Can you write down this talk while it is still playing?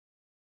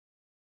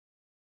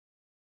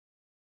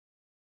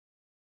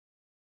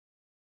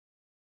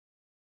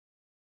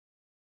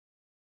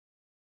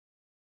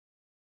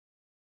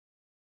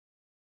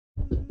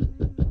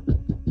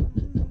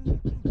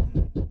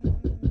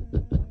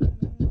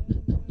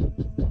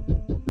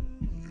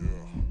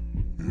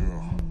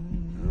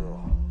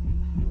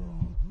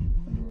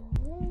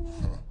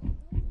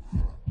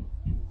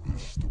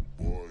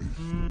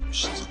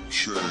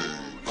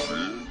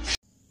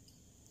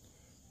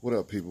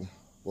up, people?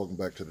 Welcome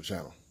back to the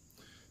channel.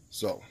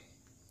 So,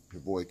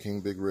 your boy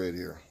King Big Red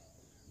here.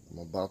 I'm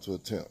about to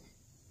attempt.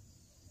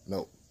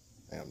 No,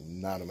 I am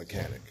not a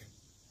mechanic,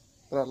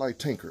 but I like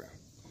tinkering.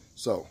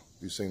 So,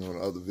 you've seen on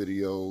other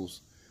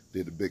videos,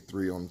 did the big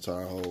three on the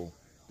Tahoe,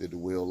 did the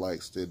wheel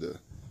lights, did the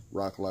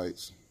rock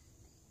lights.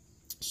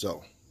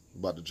 So, I'm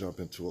about to jump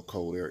into a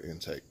cold air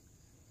intake.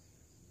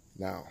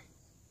 Now,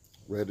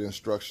 read the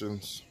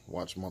instructions,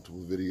 watch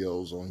multiple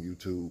videos on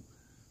YouTube.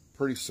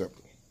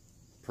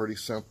 Pretty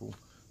simple,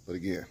 but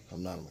again,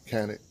 I'm not a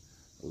mechanic.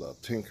 I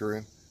love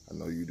tinkering. I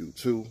know you do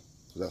too,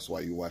 so that's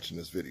why you're watching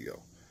this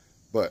video.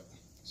 But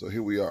so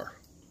here we are,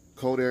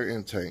 cold air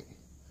intake,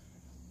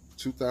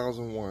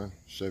 2001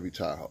 Chevy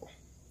Tahoe.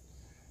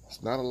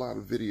 It's not a lot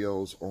of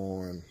videos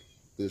on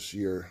this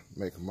year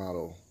make and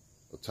model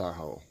of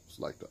Tahoe. It's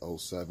like the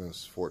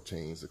 07s,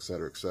 14s,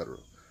 etc., etc.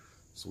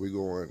 So we're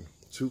going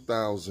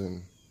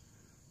 2000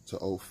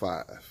 to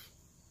 05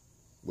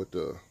 with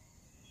the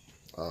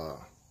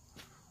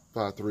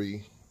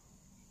 5.3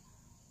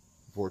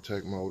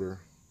 Vortec motor,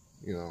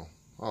 you know,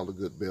 all the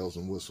good bells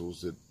and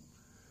whistles that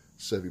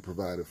Chevy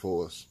provided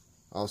for us.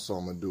 Also,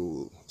 I'm going to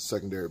do a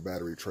secondary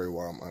battery tray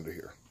while I'm under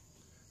here.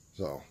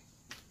 So,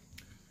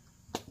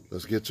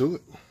 let's get to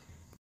it.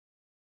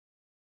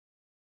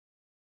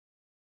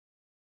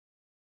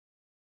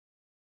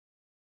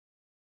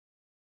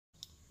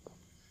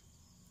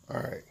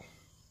 Alright,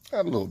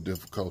 had a little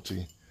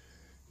difficulty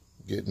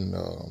getting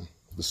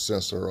the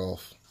sensor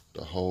off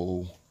the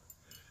whole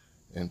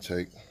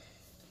intake.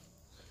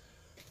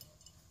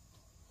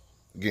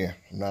 Again,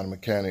 I'm not a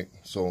mechanic,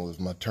 so if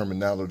my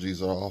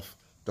terminologies are off,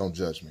 don't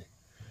judge me.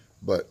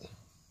 But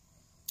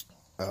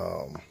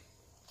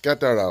got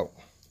that out,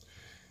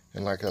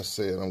 and like I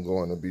said, I'm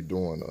going to be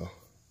doing a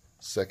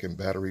second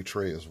battery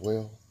tray as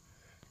well.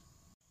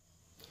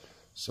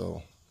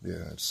 So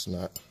yeah, it's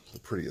not the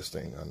prettiest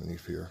thing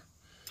underneath here,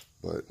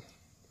 but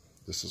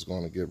this is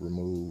going to get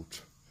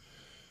removed.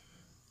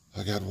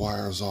 I got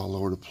wires all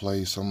over the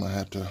place. I'm gonna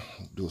have to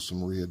do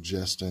some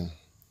readjusting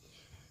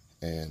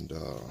and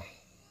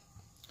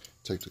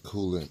take the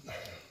coolant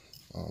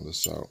on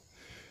this out.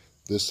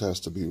 This has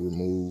to be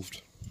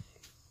removed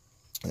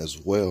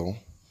as well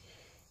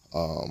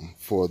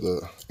for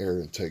the air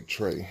intake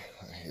tray.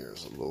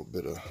 Here's a little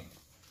bit of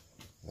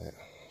that.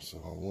 So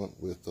I went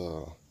with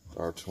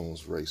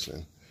R-Tunes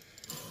Racing.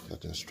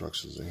 Got the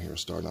instructions in here.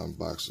 Start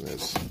unboxing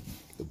this.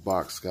 The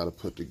box got to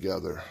put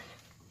together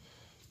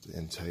the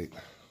intake.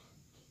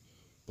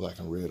 Black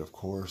and red, of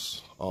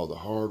course. All the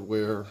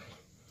hardware.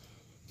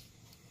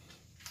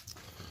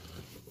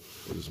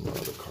 What is my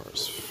other car?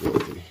 It's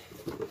filthy.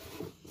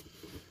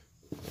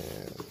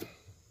 And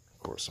of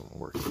course I'm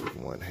working with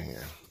one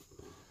hand.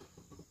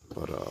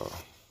 But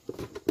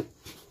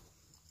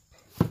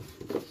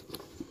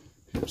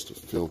here's the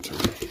filter.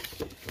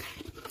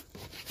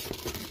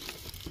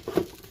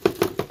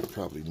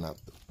 Probably not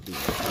the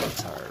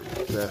entire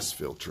best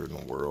filter in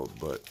the world,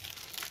 but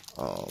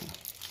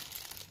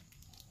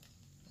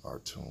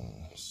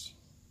R-Tunes.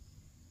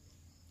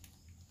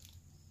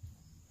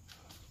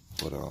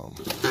 But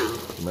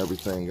from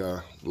everything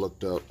I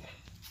looked up,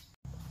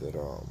 that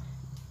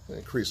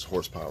increased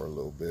horsepower a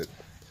little bit.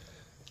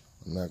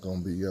 I'm not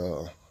gonna be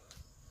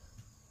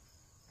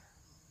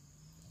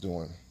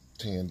doing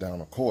 10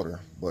 down a quarter,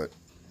 but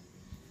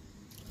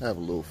have a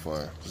little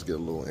fun. Just get a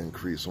little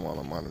increase while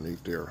I'm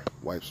underneath there.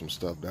 Wipe some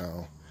stuff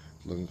down.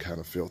 Looking kind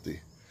of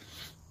filthy.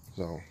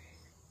 So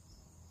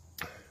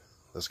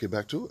let's get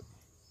back to it.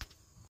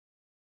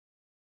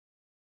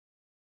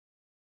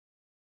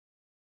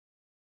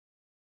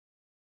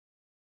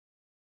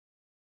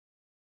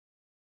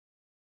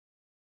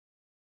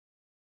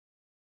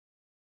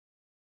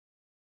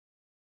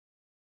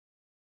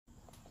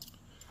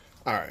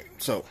 Alright,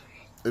 so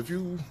if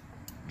you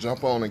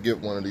jump on and get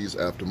one of these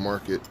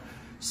aftermarket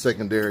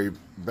secondary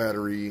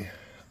battery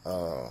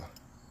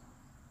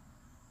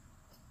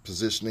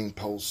positioning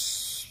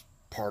posts,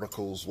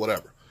 particles,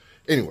 whatever.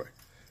 Anyway,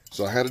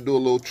 so I had to do a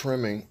little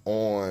trimming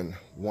on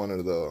one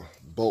of the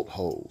bolt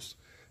holes.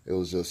 It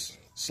was just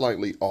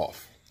slightly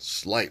off.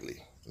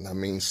 Slightly. And I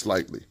mean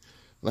slightly.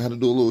 And I had to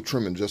do a little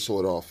trimming just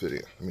so it all fit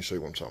in. Let me show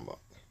you what I'm talking about.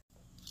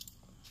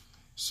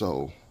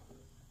 So,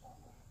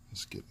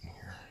 let's get in here.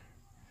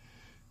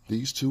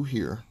 These two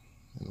here,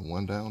 and the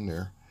one down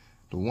there,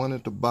 the one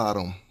at the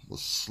bottom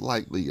was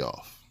slightly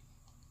off.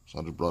 So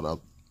I just brought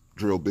out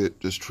drill bit,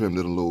 just trimmed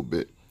it a little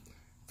bit.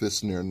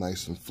 Fits in there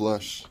nice and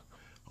flush.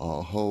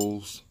 All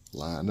holes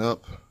line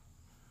up.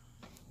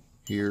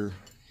 Here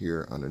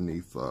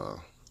underneath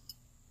your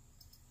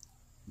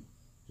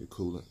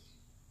coolant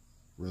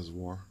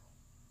reservoir.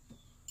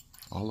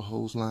 All the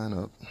holes line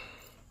up.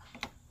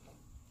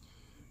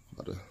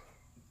 About to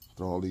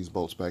throw all these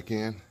bolts back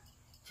in,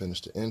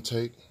 finish the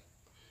intake,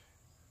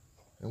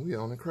 and we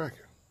on and cracking.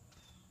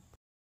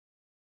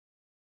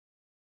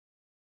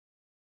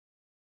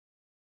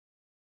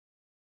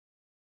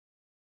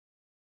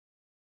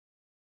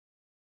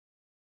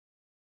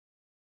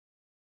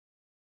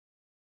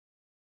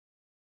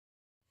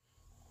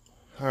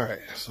 All right,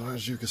 so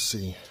as you can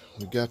see,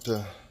 we got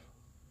the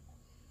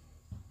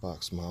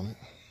box mounted.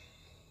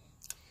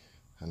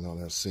 I know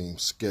that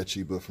seems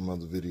sketchy, but from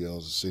other videos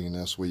I've seen,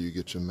 that's where you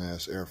get your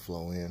mass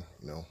airflow in.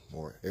 You know,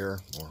 more air,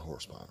 more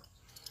horsepower.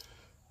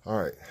 All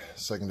right,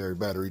 secondary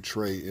battery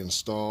tray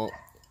installed.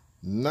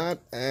 Not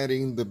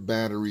adding the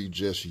battery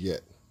just yet,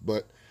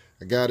 but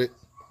I got it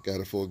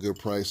for a good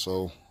price,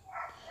 so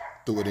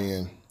threw it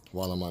in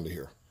while I'm under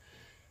here.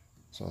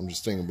 So I'm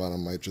just thinking about I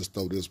might just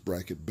throw this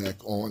bracket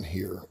back on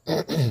here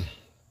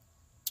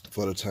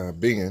for the time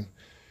being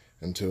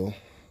until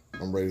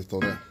I'm ready to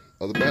throw that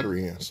other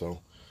battery in. So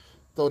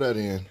throw that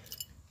in.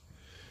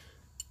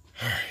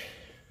 All right,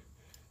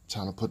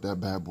 time to put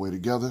that bad boy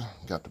together.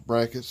 Got the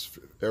brackets,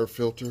 air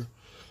filter.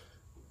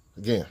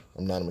 Again,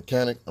 I'm not a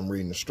mechanic. I'm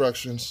reading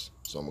instructions,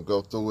 so I'm gonna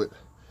go through it,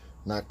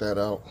 knock that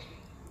out,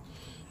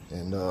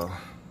 and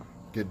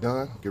get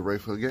done, get ready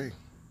for the game.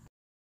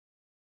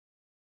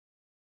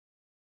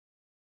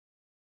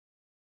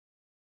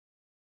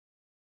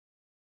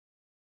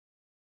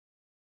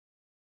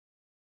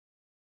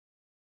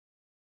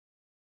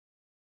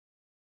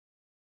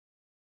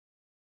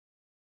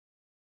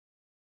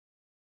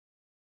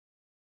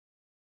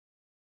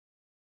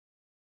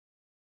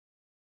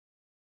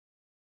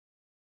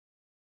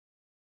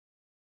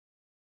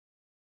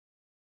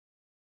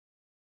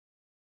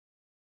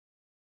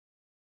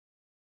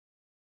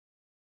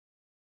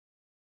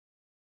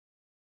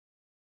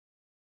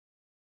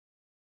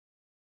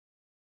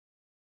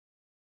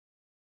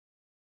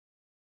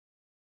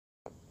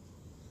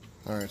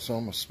 All right, so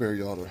I'm gonna spare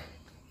y'all the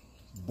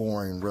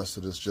boring rest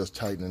of this, just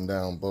tightening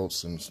down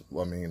bolts and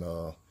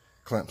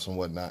clamps and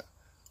whatnot.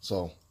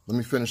 So let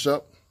me finish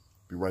up,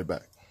 be right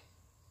back.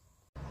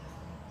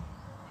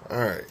 All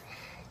right,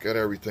 got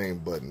everything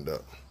buttoned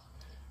up.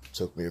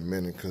 Took me a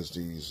minute because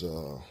these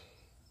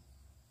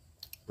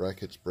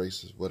brackets,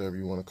 braces, whatever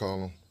you want to call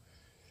them,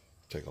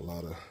 take a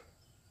lot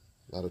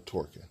of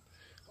torquing.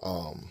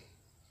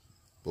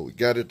 But we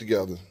got it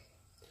together.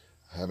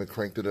 I haven't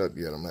cranked it up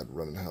yet. I'm gonna have to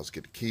run in the house,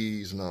 get the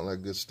keys and all that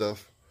good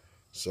stuff.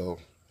 So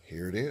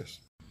here it is.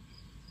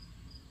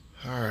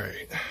 All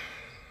right, a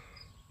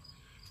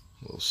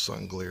little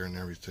sun glare and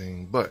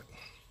everything, but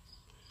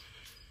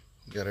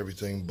got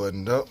everything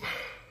buttoned up.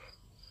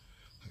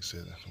 Like I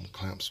said, some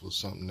clamps with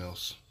something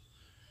else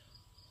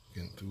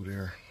getting through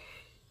there.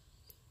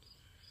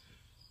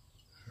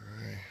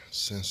 All right,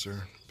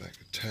 sensor back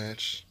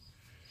attached,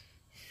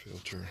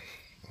 filter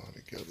all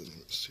together. Let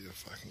me see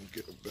if I can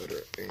get a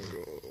better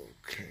angle.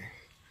 Okay.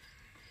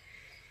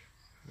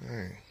 All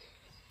right.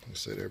 Like I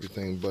said,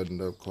 everything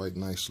buttoned up quite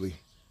nicely,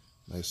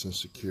 nice and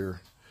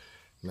secure.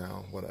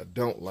 Now, what I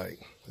don't like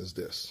is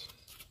these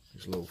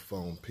little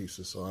foam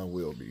pieces. So I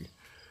will be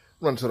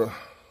running to the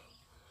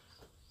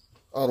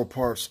auto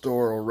parts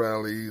store,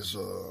 O'Reilly's,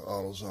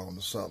 AutoZone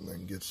or something,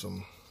 and get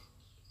some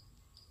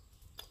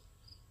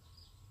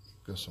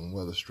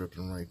weather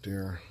stripping right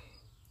there.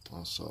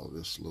 Also,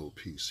 this little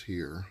piece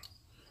here.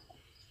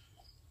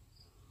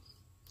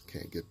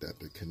 Can't get that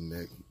to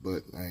connect,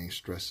 but I ain't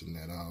stressing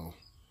that. I'll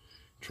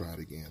try it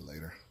again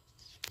later.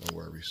 No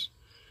worries.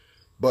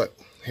 But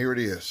here it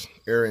is.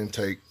 Air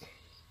intake,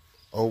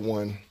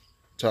 01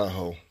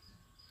 Tahoe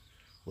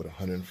with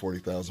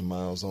 140,000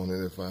 miles on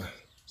it, if I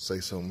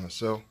say so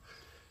myself.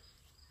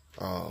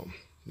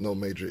 No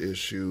major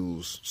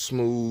issues.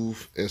 Smooth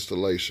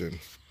installation.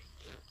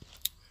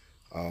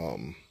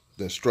 The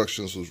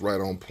instructions was right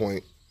on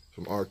point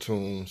from our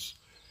tunes.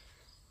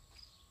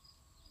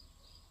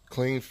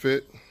 Clean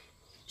fit.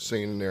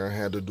 Seen in there, I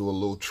had to do a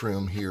little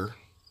trim here.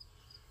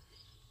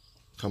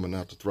 Coming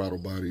out the throttle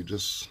body,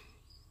 just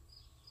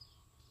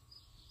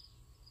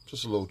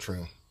a little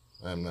trim.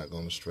 I'm not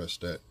going to stress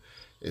that.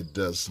 It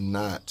does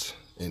not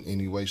in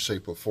any way,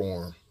 shape, or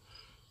form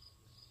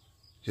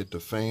hit the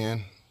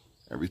fan.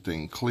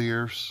 Everything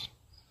clears.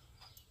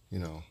 You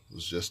know,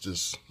 it's just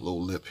this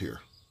little lip here.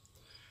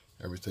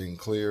 Everything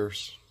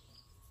clears,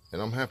 and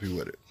I'm happy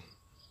with it.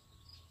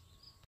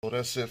 So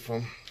that's it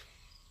for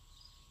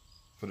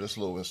this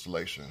little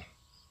installation.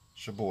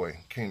 It's your boy,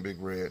 King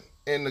Big Red,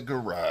 in the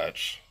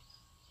garage.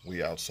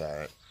 We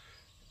outside.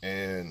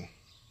 And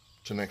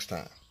till next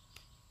time,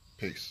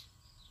 peace.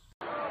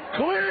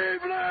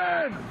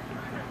 Cleveland!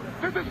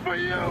 This is for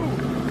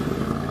you!